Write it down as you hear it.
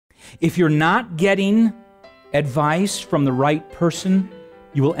If you're not getting advice from the right person,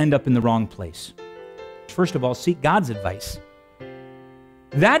 you will end up in the wrong place. First of all, seek God's advice.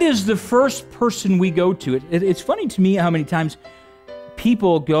 That is the first person we go to. It's funny to me how many times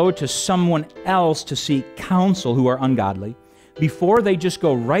people go to someone else to seek counsel who are ungodly before they just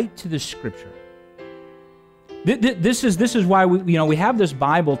go right to the Scripture. This is why we have this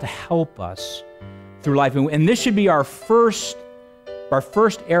Bible to help us through life, and this should be our first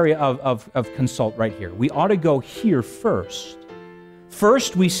area of consult right here. We ought to go here first.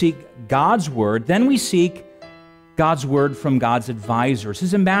 First, we seek God's Word, then we seek God's Word from God's advisors,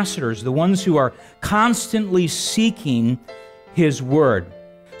 His ambassadors, the ones who are constantly seeking His Word.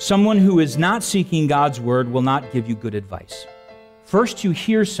 Someone who is not seeking God's Word will not give you good advice. First, you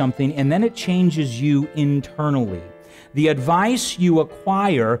hear something, and then it changes you internally. The advice you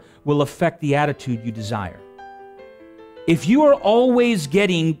acquire will affect the attitude you desire. If you are always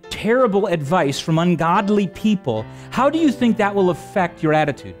getting terrible advice from ungodly people, how do you think that will affect your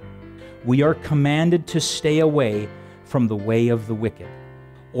attitude? We are commanded to stay away from the way of the wicked,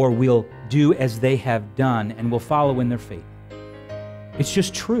 or we'll do as they have done and we'll follow in their fate. It's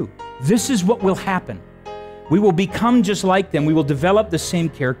just true. This is what will happen. We will become just like them. We will develop the same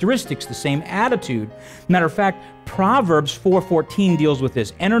characteristics, the same attitude. Matter of fact, Proverbs 4:14 deals with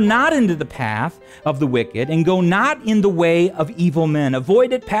this. Enter not into the path of the wicked, and go not in the way of evil men.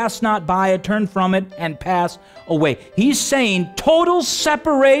 Avoid it, pass not by it, turn from it, and pass away. He's saying total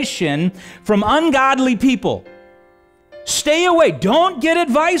separation from ungodly people. Stay away. Don't get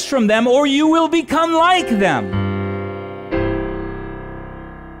advice from them, or you will become like them.